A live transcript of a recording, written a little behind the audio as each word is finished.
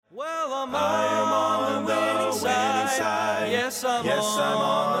on the winning side. Yes, I'm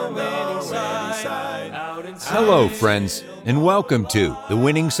on the winning side. Hello, friends, and welcome to the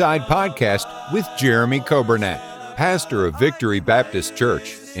Winning Side Podcast with Jeremy Coburnett, pastor of Victory Baptist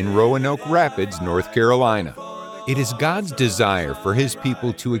Church in Roanoke Rapids, North Carolina. It is God's desire for His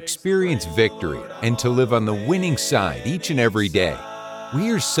people to experience victory and to live on the winning side each and every day. We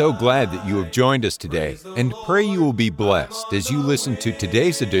are so glad that you have joined us today and pray you will be blessed as you listen to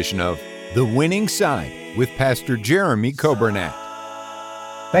today's edition of The Winning Side with Pastor Jeremy Coburnett.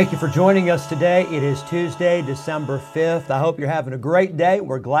 Thank you for joining us today. It is Tuesday, December 5th. I hope you're having a great day.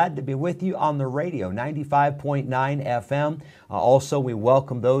 We're glad to be with you on the radio, 95.9 FM. Also, we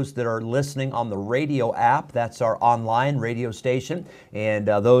welcome those that are listening on the radio app. That's our online radio station. And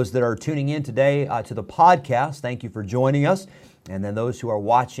those that are tuning in today to the podcast, thank you for joining us. And then those who are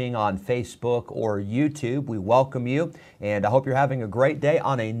watching on Facebook or YouTube, we welcome you. And I hope you're having a great day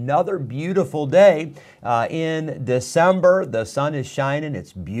on another beautiful day in December. The sun is shining.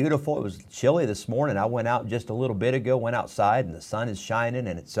 It's beautiful. It was chilly this morning. I went out just a little bit ago, went outside, and the sun is shining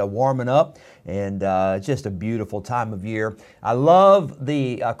and it's warming up. And just a beautiful time of year. I love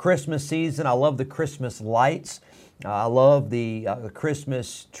the Christmas season. I love the Christmas lights. I love the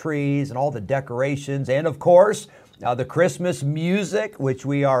Christmas trees and all the decorations. And of course, the Christmas music, which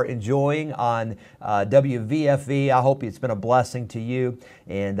we are enjoying on WVFE. I hope it's been a blessing to you.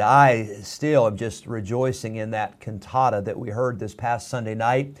 And I still am just rejoicing in that cantata that we heard this past Sunday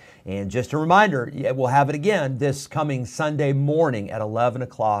night. And just a reminder, we'll have it again this coming Sunday morning at 11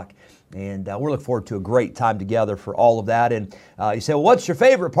 o'clock. And we're looking forward to a great time together for all of that. And you say, well, what's your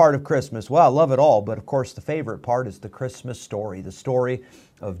favorite part of Christmas? Well, I love it all. But of course, the favorite part is the Christmas story, the story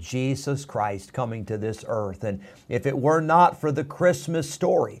of Jesus Christ coming to this earth. And if it were not for the Christmas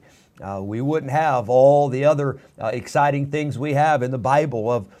story, we wouldn't have all the other exciting things we have in the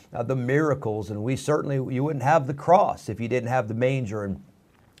Bible of the miracles. And you wouldn't have the cross if you didn't have the manger and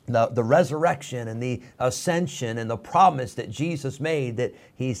the resurrection and the ascension and the promise that Jesus made, that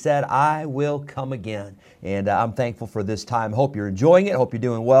He said, I will come again. And I'm thankful for this time. Hope you're enjoying it. Hope you're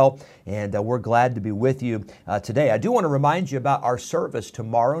doing well. And we're glad to be with you today. I do want to remind you about our service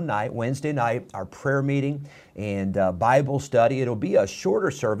tomorrow night, Wednesday night, our prayer meeting and Bible study. It'll be a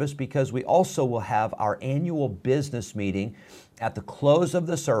shorter service because we also will have our annual business meeting at the close of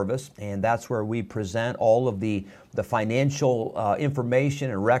the service, and that's where we present all of the financial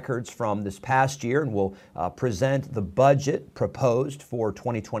information and records from this past year, and we'll present the budget proposed for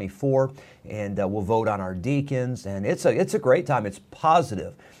 2024, and we'll vote on our deacons, and it's a great time. It's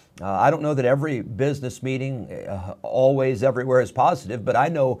positive. I don't know that every business meeting always everywhere is positive, but I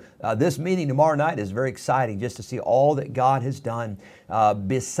know this meeting tomorrow night is very exciting just to see all that God has done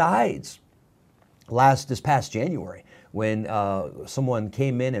besides this past January, when someone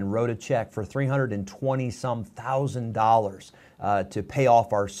came in and wrote a check for $320,000 to pay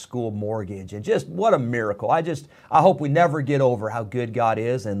off our school mortgage. And just what a miracle. I hope we never get over how good God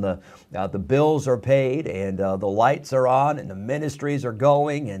is, and the bills are paid, and the lights are on, and the ministries are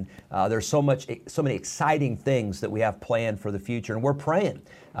going, and there's so many exciting things that we have planned for the future. And we're praying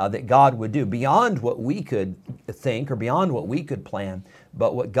that God would do beyond what we could think or beyond what we could plan,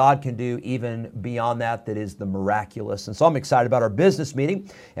 but what God can do even beyond that is the miraculous. And so I'm excited about our business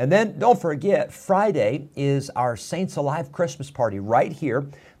meeting. And then don't forget, Friday is our Saints Alive Christmas party right here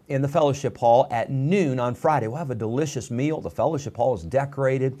in the fellowship hall at noon on Friday. We'll have a delicious meal. The fellowship hall is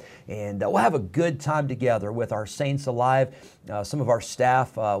decorated, and we'll have a good time together with our Saints Alive. Some of our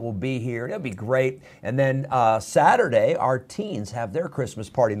staff will be here. It'll be great. And then Saturday, our teens have their Christmas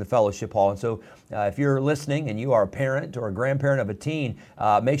party in the fellowship hall. And so if you're listening and you are a parent or a grandparent of a teen,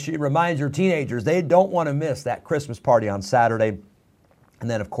 make sure you remind your teenagers they don't want to miss that Christmas party on Saturday. And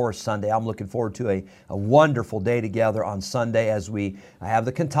then, of course, Sunday, I'm looking forward to a wonderful day together on Sunday as we have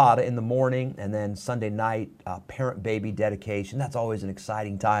the cantata in the morning, and then Sunday night, parent-baby dedication. That's always an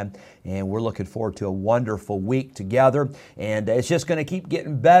exciting time, and we're looking forward to a wonderful week together. And it's just going to keep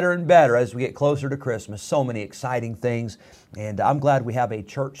getting better and better as we get closer to Christmas. So many exciting things, and I'm glad we have a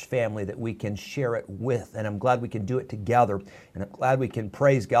church family that we can share it with, and I'm glad we can do it together, and I'm glad we can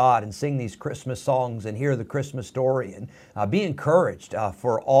praise God and sing these Christmas songs and hear the Christmas story and be encouraged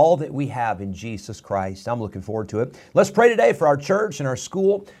for all that we have in Jesus Christ. I'm looking forward to it. Let's pray today for our church and our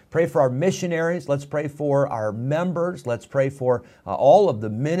school. Pray for our missionaries. Let's pray for our members. Let's pray for all of the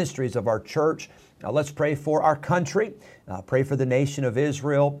ministries of our church. Let's pray for our country. Pray for the nation of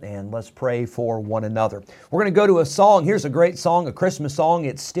Israel, and let's pray for one another. We're going to go to a song. Here's a great song, a Christmas song.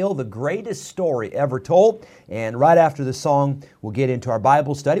 It's still the greatest story ever told. And right after the song, we'll get into our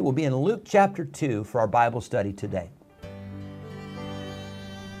Bible study. We'll be in Luke chapter 2 for our Bible study today.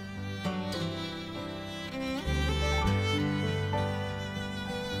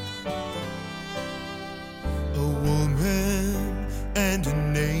 and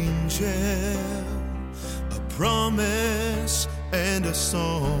an angel, a promise and a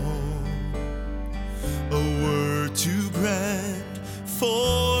song, a word to grant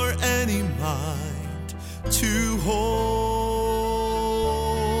for any mind to hold,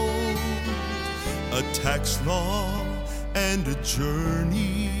 a tax law and a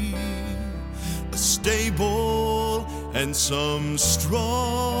journey, a stable and some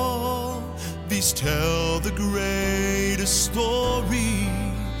straw. These tell the greatest story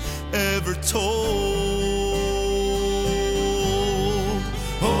ever told.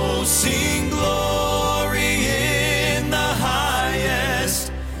 Oh, sing glory in the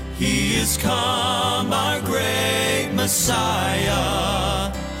highest. He is come, our great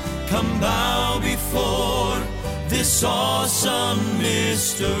Messiah. Come bow before this awesome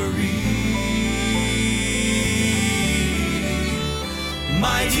mystery.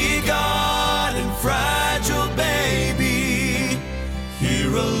 Mighty God and fragile baby,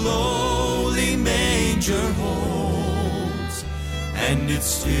 here a lowly manger holds, and it's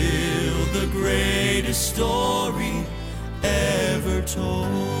still the greatest story ever told.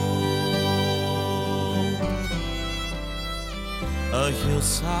 A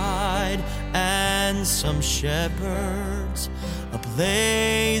hillside and some shepherds, a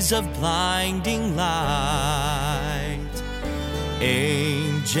blaze of blinding light,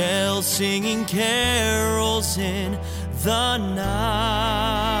 angels singing carols in the night,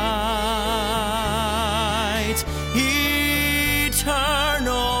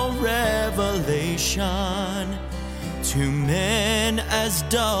 eternal revelation to men as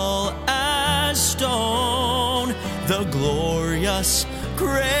dull as stone, the glorious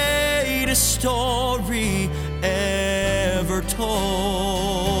greatest story ever told.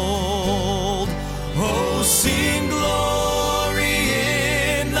 Oh, sing glory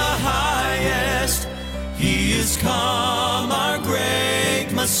in the highest. He is come, our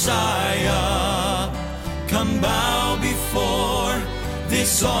great Messiah. Come bow before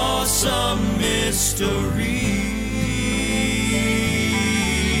this awesome mystery.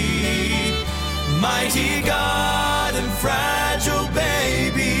 Mighty God and fragile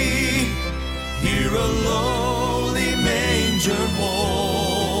baby, here a lowly manger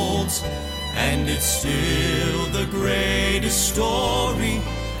holds, and it's still the greatest story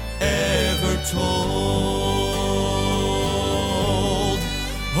ever told.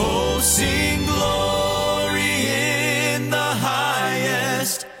 Oh, sing glory in the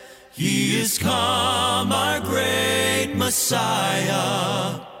highest. He is come, our great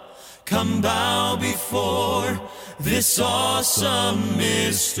Messiah. Come bow before this awesome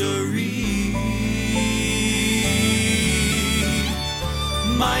mystery.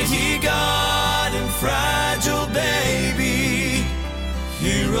 Mighty God and fragile baby,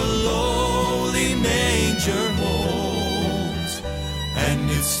 here a lowly manger holds, and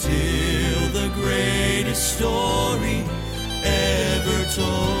it's still the greatest story ever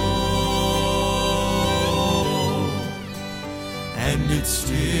told. And it's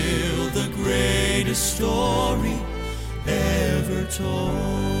still the greatest story ever told.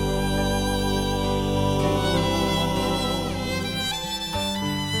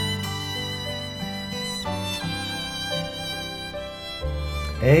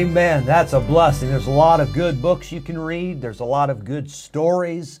 Amen. That's a blessing. There's a lot of good books you can read. There's a lot of good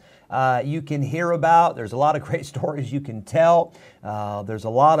stories you can hear about. There's a lot of great stories you can tell. There's a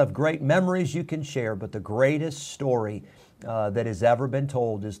lot of great memories you can share. But the greatest story that has ever been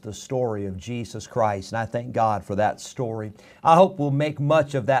told is the story of Jesus Christ. And I thank God for that story. I hope we'll make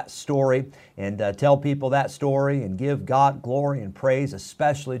much of that story and tell people that story and give God glory and praise,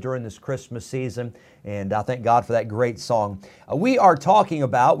 especially during this Christmas season. And I thank God for that great song. We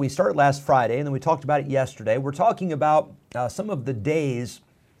started last Friday and then we talked about it yesterday. We're talking about some of the days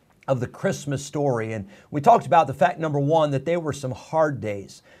of the Christmas story. And we talked about the fact, number one, that they were some hard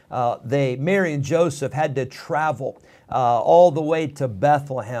days. Mary and Joseph had to travel all the way to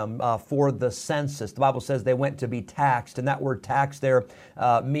Bethlehem for the census. The Bible says they went to be taxed, and that word tax there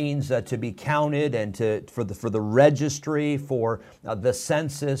means to be counted and for the registry, for the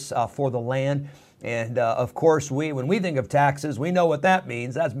census for the land. And of course, when we think of taxes, we know what that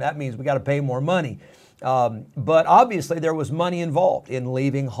means. That means we got to pay more money. But obviously there was money involved in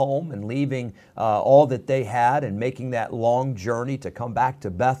leaving home and leaving all that they had and making that long journey to come back to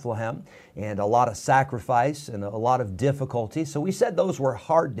Bethlehem, and a lot of sacrifice and a lot of difficulty. So we said those were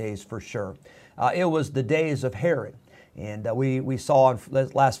hard days for sure. It was the days of Herod. And we saw on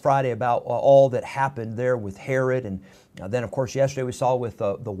last Friday about all that happened there with Herod. And then, of course, yesterday we saw with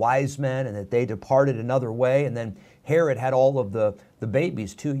the wise men and that they departed another way. And then Herod had all of the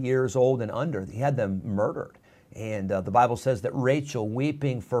babies 2 years old and under. He had them murdered. And the Bible says that Rachel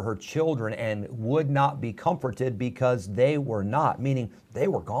weeping for her children and would not be comforted because they were not, meaning they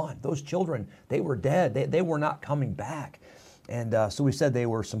were gone. Those children, they were dead. They were not coming back. And so we said they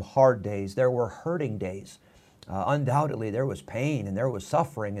were some hard days. There were hurting days. Undoubtedly, there was pain and there was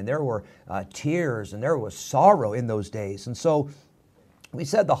suffering and there were tears and there was sorrow in those days. And so we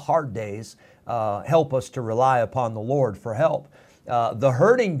said the hard days help us to rely upon the Lord for help. The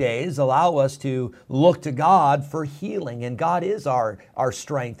hurting days allow us to look to God for healing, and God is our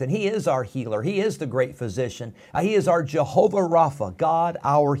strength, and He is our healer. He is the great physician. He is our Jehovah Rapha, God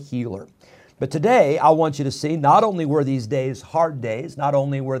our healer. But today, I want you to see not only were these days hard days, not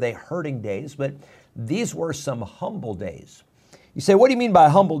only were they hurting days, but these were some humble days. You say, what do you mean by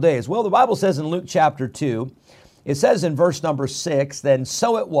humble days? Well, the Bible says in Luke chapter 2, it says in verse number 6, then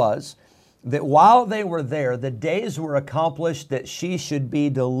so it was that while they were there, the days were accomplished that she should be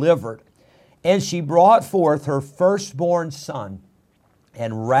delivered. And she brought forth her firstborn son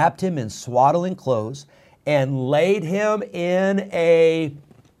and wrapped him in swaddling clothes and laid him in a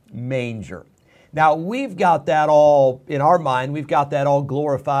manger. Now, we've got that all in our mind. We've got that all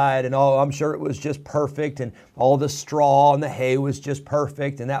glorified and all. I'm sure it was just perfect and all the straw and the hay was just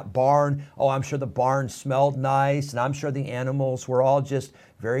perfect. And that barn, I'm sure the barn smelled nice. And I'm sure the animals were all just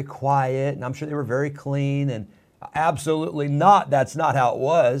very quiet. And I'm sure they were very clean. And absolutely not. That's not how it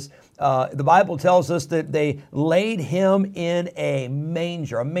was. The Bible tells us that they laid him in a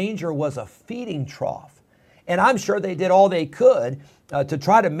manger. A manger was a feeding trough. And I'm sure they did all they could to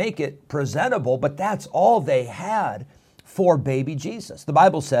try to make it presentable, but that's all they had for baby Jesus. The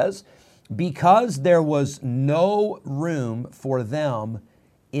Bible says, because there was no room for them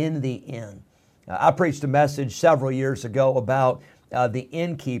in the inn. I preached a message several years ago about the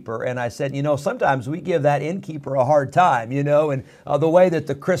innkeeper, and I said, sometimes we give that innkeeper a hard time, and the way that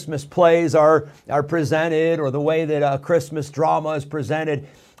the Christmas plays are presented, or the way that a Christmas drama is presented.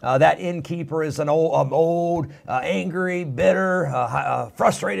 That innkeeper is an old, angry, bitter,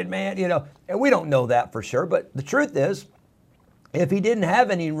 frustrated man, and we don't know that for sure. But the truth is, if he didn't have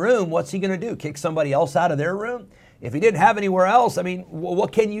any room, what's he going to do? Kick somebody else out of their room? If he didn't have anywhere else,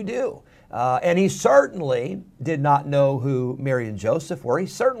 what can you do? And he certainly did not know who Mary and Joseph were. He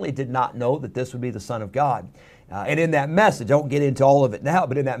certainly did not know that this would be the Son of God. And in that message, I won't get into all of it now,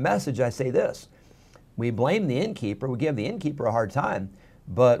 but in that message, I say this. We blame the innkeeper. We give the innkeeper a hard time.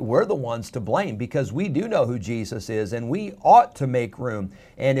 But we're the ones to blame because we do know who Jesus is and we ought to make room.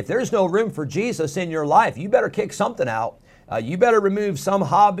 And if there's no room for Jesus in your life, you better kick something out. You better remove some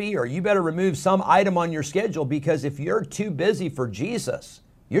hobby or you better remove some item on your schedule, because if you're too busy for Jesus,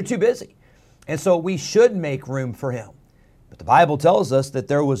 you're too busy. And so we should make room for Him. But the Bible tells us that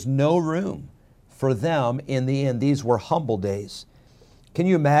there was no room for them in the inn. These were humble days. Can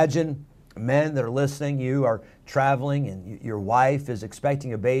you imagine, men that are listening, you are traveling and your wife is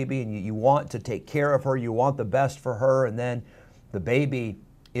expecting a baby and you want to take care of her, you want the best for her, and then the baby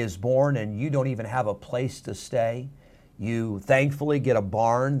is born and you don't even have a place to stay. You thankfully get a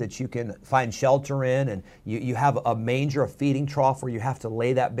barn that you can find shelter in, and you have a manger, a feeding trough where you have to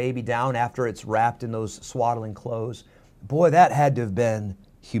lay that baby down after it's wrapped in those swaddling clothes. Boy, that had to have been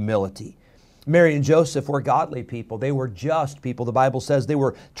humility. Mary and Joseph were godly people. They were just people. The Bible says they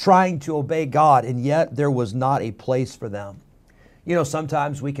were trying to obey God, and yet there was not a place for them.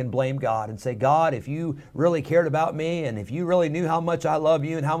 Sometimes we can blame God and say, God, if you really cared about me and if you really knew how much I love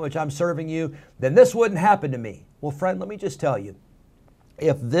you and how much I'm serving you, then this wouldn't happen to me. Well, friend, let me just tell you,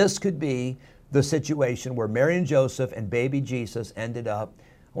 if this could be the situation where Mary and Joseph and baby Jesus ended up,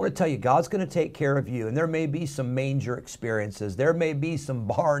 I want to tell you, God's going to take care of you. And there may be some manger experiences. There may be some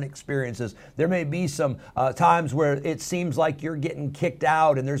barn experiences. There may be some times where it seems like you're getting kicked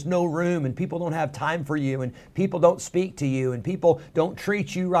out and there's no room and people don't have time for you and people don't speak to you and people don't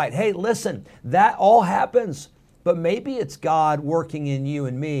treat you right. Hey, listen, that all happens. But maybe it's God working in you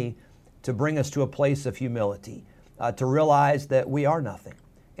and me to bring us to a place of humility, to realize that we are nothing.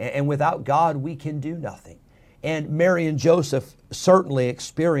 And without God, we can do nothing. And Mary and Joseph certainly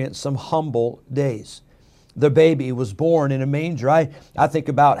experienced some humble days. The baby was born in a manger. I think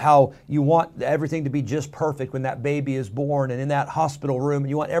about how you want everything to be just perfect when that baby is born and in that hospital room,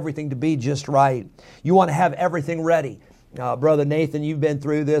 and you want everything to be just right. You want to have everything ready. Brother Nathan, you've been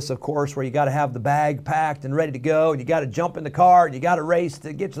through this, of course, where you got to have the bag packed and ready to go, and you got to jump in the car, and you got to race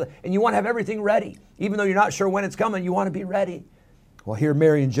to get to and you want to have everything ready. Even though you're not sure when it's coming, you want to be ready. Well, here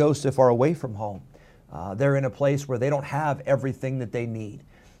Mary and Joseph are away from home. They're in a place where they don't have everything that they need.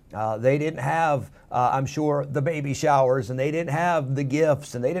 They didn't have, I'm sure, the baby showers, and they didn't have the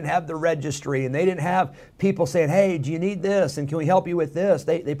gifts, and they didn't have the registry, and they didn't have people saying, hey, do you need this, and can we help you with this?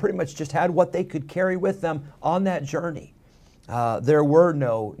 They pretty much just had what they could carry with them on that journey. There were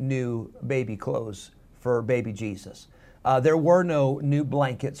no new baby clothes for baby Jesus. There were no new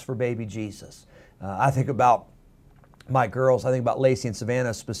blankets for baby Jesus. I think about my girls, I think about Lacey and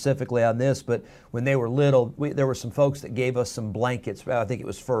Savannah specifically on this, but when they were little, there were some folks that gave us some blankets. I think it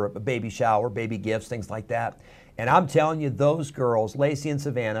was for a baby shower, baby gifts, things like that. And I'm telling you, those girls, Lacey and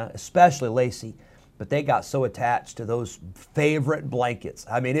Savannah, especially Lacey, but they got so attached to those favorite blankets.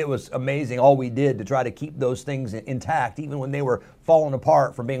 I mean, it was amazing all we did to try to keep those things intact, even when they were falling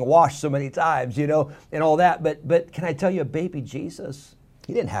apart from being washed so many times, and all that. But can I tell you, baby Jesus,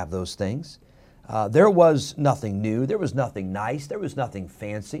 he didn't have those things. There was nothing new. There was nothing nice. There was nothing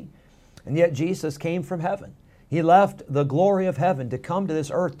fancy. And yet Jesus came from heaven. He left the glory of heaven to come to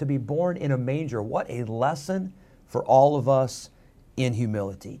this earth to be born in a manger. What a lesson for all of us in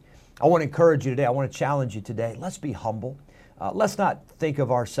humility. I want to encourage you today. I want to challenge you today. Let's be humble. Let's not think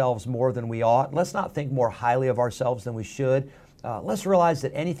of ourselves more than we ought. Let's not think more highly of ourselves than we should. Let's realize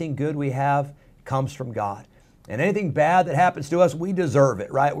that anything good we have comes from God. And anything bad that happens to us, we deserve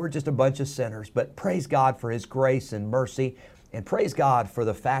it, right? We're just a bunch of sinners. But praise God for His grace and mercy. And praise God for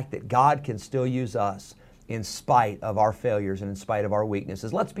the fact that God can still use us in spite of our failures and in spite of our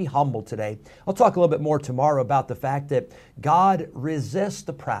weaknesses. Let's be humble today. I'll talk a little bit more tomorrow about the fact that God resists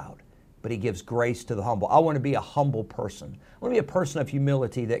the proud, but He gives grace to the humble. I want to be a humble person. I want to be a person of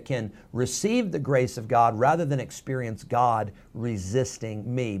humility that can receive the grace of God rather than experience God resisting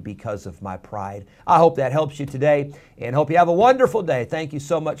me because of my pride. I hope that helps you today, and hope you have a wonderful day. Thank you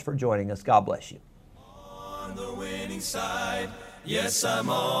so much for joining us. God bless you. On the winning side. Yes, I'm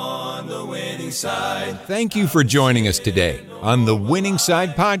on the winning side. Thank you for joining us today on the Winning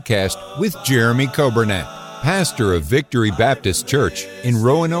Side Podcast with Jeremy Coburnett, pastor of Victory Baptist Church in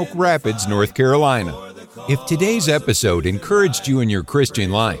Roanoke Rapids, North Carolina. If today's episode encouraged you in your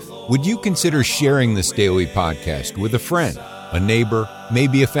Christian life, would you consider sharing this daily podcast with a friend, a neighbor,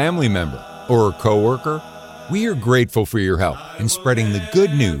 maybe a family member, or a coworker? We are grateful for your help in spreading the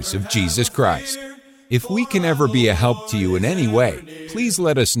good news of Jesus Christ. If we can ever be a help to you in any way, please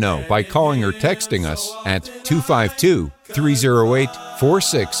let us know by calling or texting us at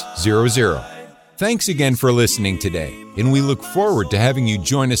 252-308-4600. Thanks again for listening today, and we look forward to having you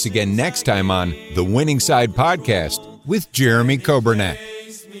join us again next time on the Winning Side Podcast with Jeremy Coburnett.